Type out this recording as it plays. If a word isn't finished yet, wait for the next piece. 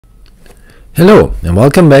Hello and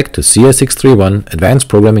welcome back to CS631 Advanced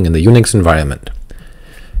Programming in the UNIX Environment.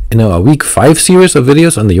 In our week 5 series of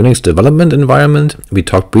videos on the UNIX development environment, we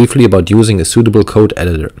talked briefly about using a suitable code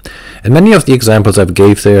editor, and many of the examples I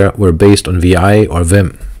gave there were based on VI or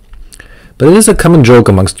Vim. But it is a common joke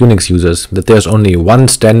amongst Unix users that there's only one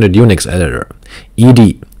standard Unix editor,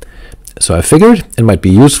 ed. So I figured it might be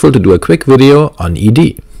useful to do a quick video on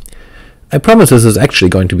ed. I promise this is actually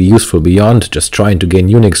going to be useful beyond just trying to gain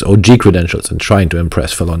Unix OG credentials and trying to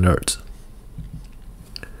impress fellow nerds.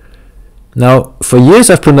 Now, for years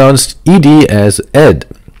I've pronounced ed as ed,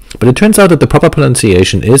 but it turns out that the proper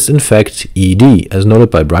pronunciation is in fact ed, as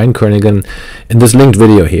noted by Brian Kernighan in this linked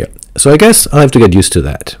video here, so I guess I'll have to get used to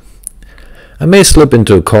that. I may slip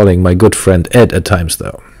into calling my good friend Ed at times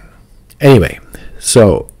though. Anyway,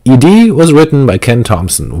 so ed was written by Ken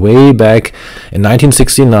Thompson way back in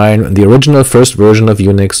 1969 in the original first version of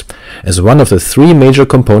Unix as one of the three major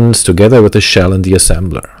components together with the shell and the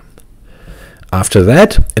assembler. After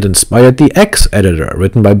that, it inspired the X editor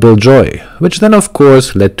written by Bill Joy, which then of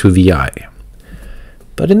course led to VI.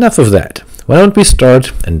 But enough of that. Why don't we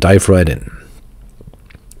start and dive right in.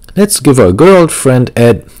 Let's give our good old friend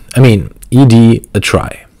ed a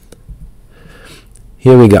try.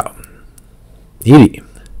 Here we go. ed.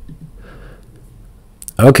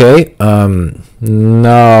 Okay,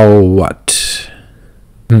 now what?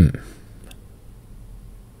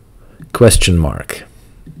 Question mark.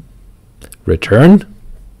 Return?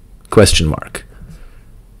 Question mark.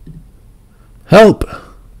 Help!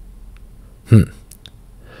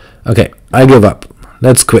 Okay, I give up.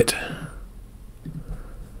 Let's quit.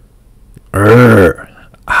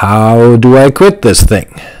 How do I quit this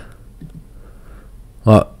thing?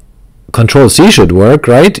 Well, Control C should work,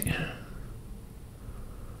 right?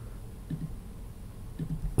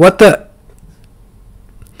 What the?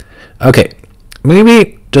 Okay,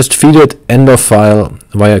 maybe just feed it end of file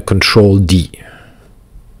via Control D.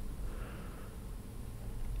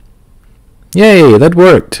 Yay, that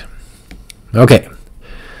worked. Okay,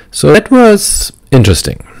 so that was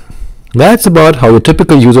interesting. That's about how a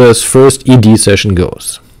typical user's first ed session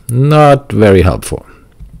goes. Not very helpful.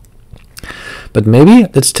 But maybe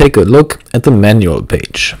let's take a look at the manual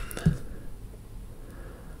page.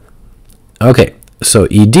 Okay, so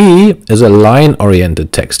ed is a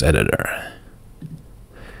line-oriented text editor.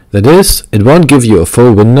 That is, it won't give you a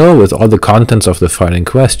full window with all the contents of the file in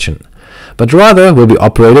question, but rather will be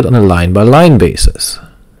operated on a line-by-line basis.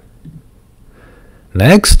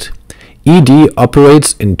 Next, ed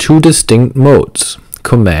operates in two distinct modes,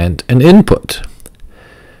 command and input,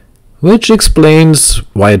 which explains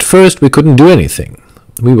why at first we couldn't do anything.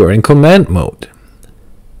 We were in command mode.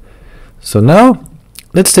 So now,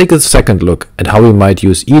 let's take a second look at how we might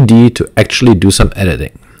use ed to actually do some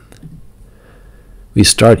editing. We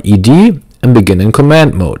start ed and begin in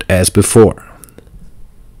command mode, as before.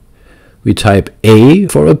 We type A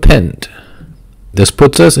for append. This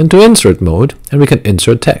puts us into insert mode, and we can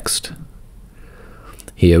insert text.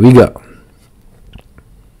 Here we go.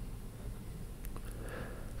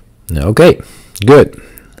 Okay, good.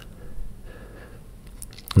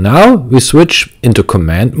 Now we switch into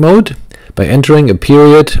command mode by entering a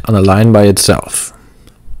period on a line by itself.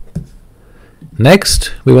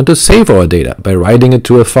 Next, we want to save our data by writing it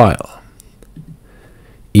to a file.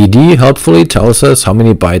 ed helpfully tells us how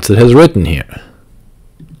many bytes it has written here.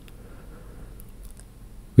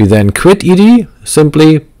 We then quit ed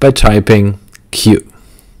simply by typing Q.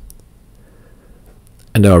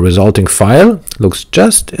 And our resulting file looks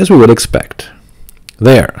just as we would expect.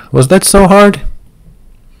 There, was that so hard?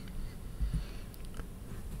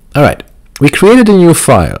 Alright, we created a new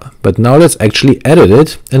file, but now let's actually edit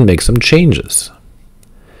it and make some changes.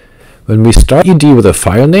 When we start ed with a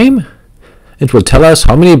file name, it will tell us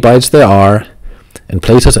how many bytes there are and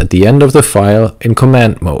place us at the end of the file in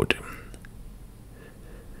command mode.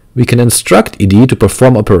 We can instruct ed to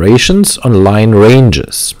perform operations on line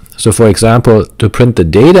ranges. So for example, to print the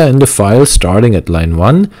data in the file starting at line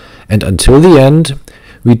 1 and until the end,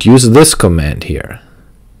 we'd use this command here,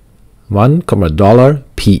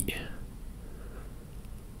 $$P.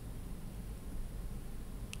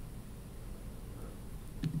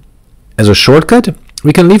 As a shortcut,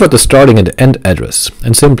 we can leave out the starting and end address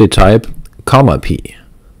and simply type $P.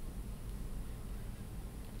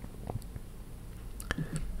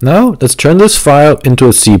 Now let's turn this file into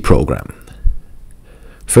a C program.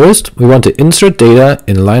 First, we want to insert data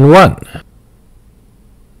in line 1,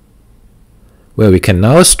 where we can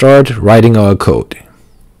now start writing our code.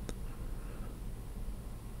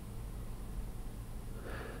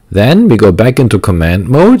 Then we go back into command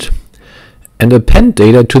mode and append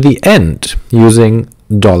data to the end using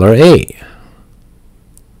 $A.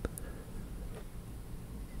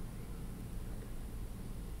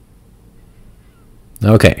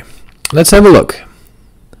 Okay, let's have a look.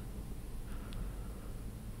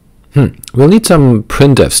 We'll need some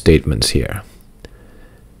printf statements here.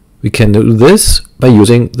 We can do this by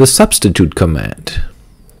using the substitute command.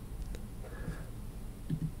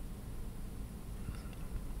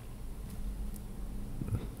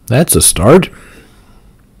 That's a start.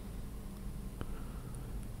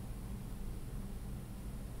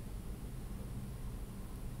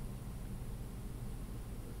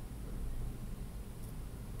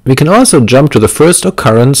 We can also jump to the first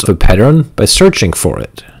occurrence of a pattern by searching for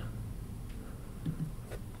it.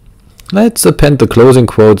 Let's append the closing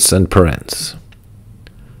quotes and parens.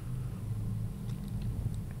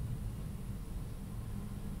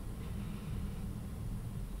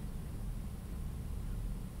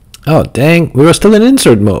 Oh dang, we were still in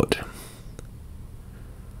insert mode.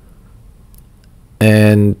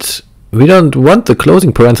 And we don't want the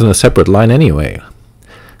closing parens in a separate line anyway.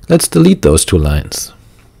 Let's delete those two lines.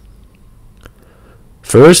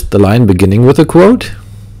 First, the line beginning with a quote,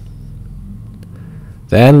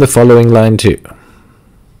 then the following line too.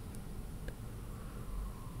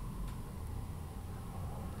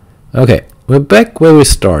 Okay, we're back where we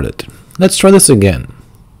started. Let's try this again.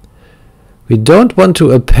 We don't want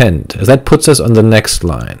to append, as that puts us on the next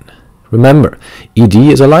line. Remember, ed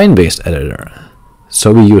is a line-based editor,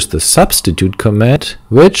 so we use the substitute command,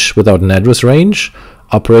 which, without an address range,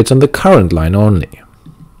 operates on the current line only.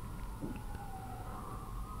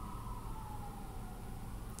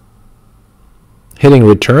 Hitting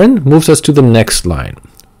return moves us to the next line,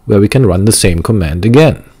 where we can run the same command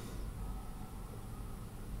again.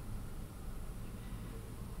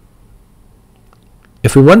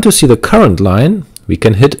 If we want to see the current line, we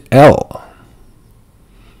can hit L.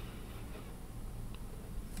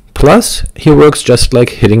 Plus, here works just like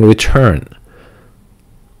hitting return.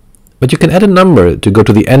 But you can add a number to go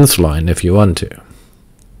to the nth line if you want to.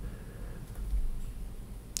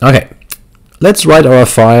 Okay, let's write our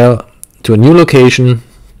file to a new location,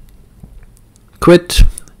 quit,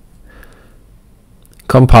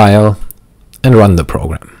 compile, and run the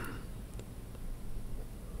program.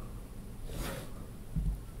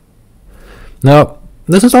 Now,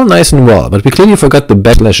 this is all nice and well, but we clearly forgot the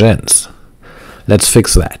 \n's. Let's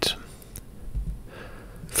fix that.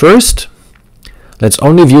 First, let's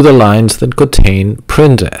only view the lines that contain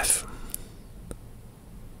printf.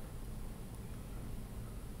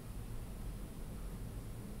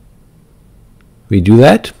 We do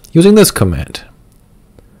that using this command.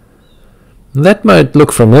 That might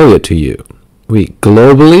look familiar to you. We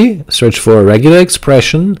globally search for a regular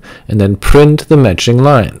expression and then print the matching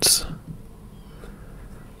lines.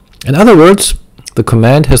 In other words, the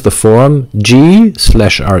command has the form g/re/p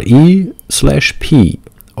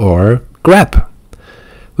or grep,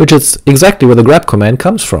 which is exactly where the grep command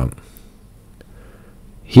comes from.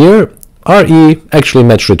 Here, re actually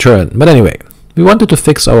matched return, but anyway, we wanted to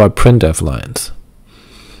fix our printf lines.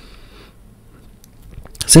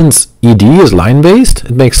 Since ed is line-based,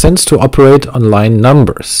 it makes sense to operate on line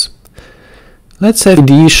numbers. Let's have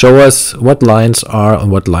ed show us what lines are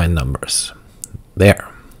on what line numbers. There.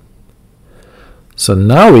 So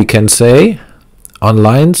now we can say, on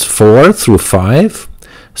lines 4 through 5,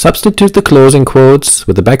 substitute the closing quotes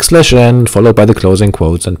with the \n followed by the closing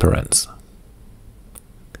quotes and parens.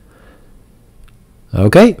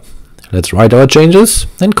 Okay, let's write our changes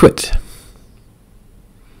and quit.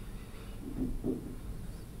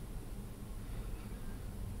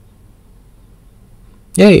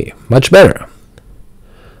 Yay, much better.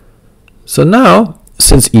 So now,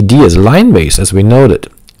 since ed is line-based as we noted,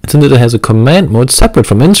 and since it has a command mode separate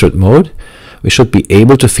from insert mode, we should be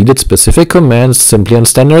able to feed it specific commands simply on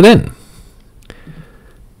standard in.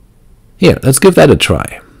 Here, let's give that a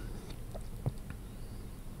try.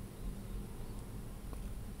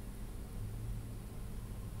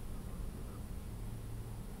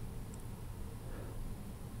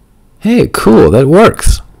 Hey, cool, that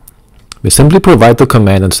works. We simply provide the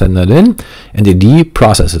command and standard in, and ed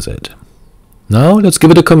processes it. Now let's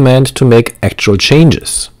give it a command to make actual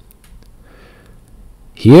changes.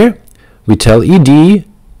 Here, we tell ed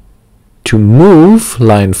to move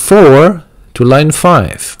line 4 to line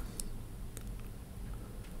 5,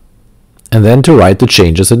 and then to write the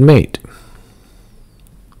changes it made.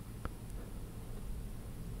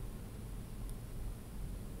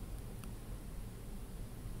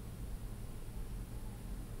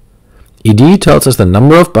 ed tells us the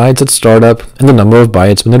number of bytes at startup and the number of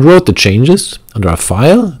bytes when it wrote the changes, and our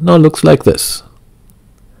file now looks like this.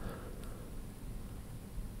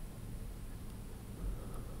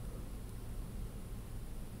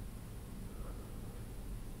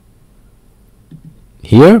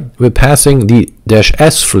 Here, we're passing the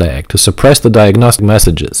 -s flag to suppress the diagnostic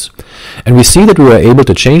messages, and we see that we were able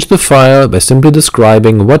to change the file by simply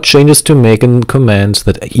describing what changes to make in commands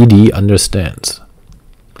that ed understands.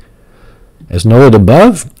 As noted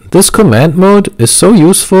above, this command mode is so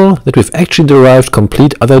useful that we've actually derived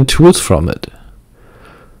complete other tools from it.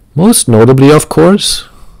 Most notably, of course,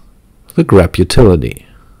 the grep utility.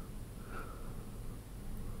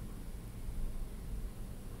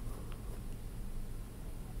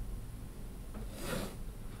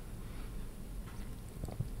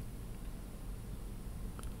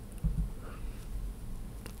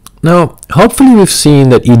 Now, hopefully we've seen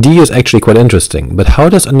that ed is actually quite interesting, but how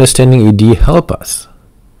does understanding ed help us?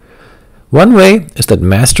 One way is that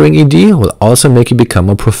mastering ed will also make you become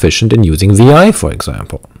more proficient in using vi, for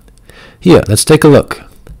example. Here, let's take a look.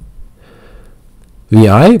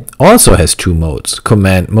 vi also has two modes,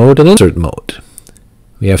 command mode and insert mode.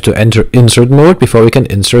 We have to enter insert mode before we can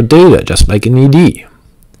insert data, just like in ed.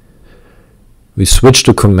 We switch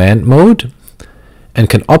to command mode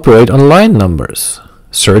and can operate on line numbers,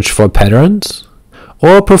 search for patterns,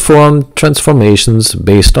 or perform transformations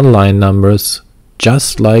based on line numbers,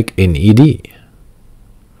 just like in ed.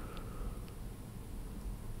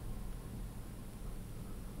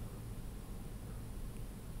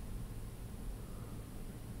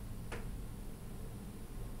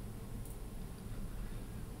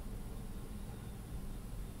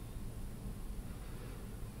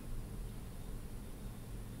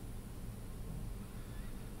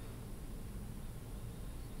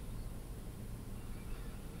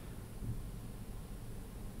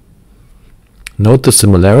 Note the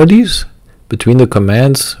similarities between the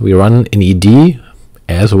commands we run in ed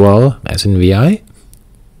as well as in vi.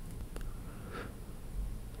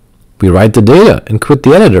 We write the data and quit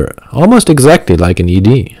the editor, almost exactly like in ed.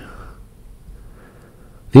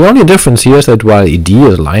 The only difference here is that while ed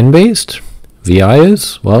is line-based, vi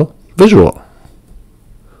is, well, visual.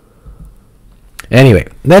 Anyway,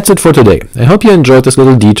 that's it for today. I hope you enjoyed this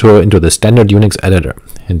little detour into the standard Unix editor.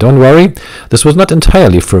 And don't worry, this was not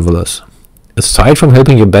entirely frivolous. Aside from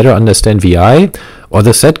helping you better understand vi, or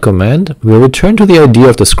the set command, we'll return to the idea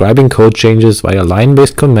of describing code changes via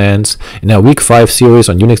line-based commands in our Week 5 series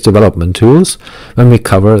on Unix development tools when we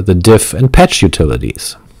cover the diff and patch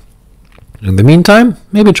utilities. In the meantime,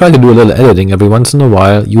 maybe try to do a little editing every once in a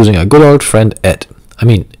while using our good old friend ed.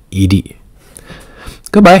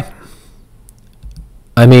 Goodbye.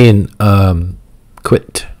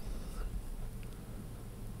 Quit.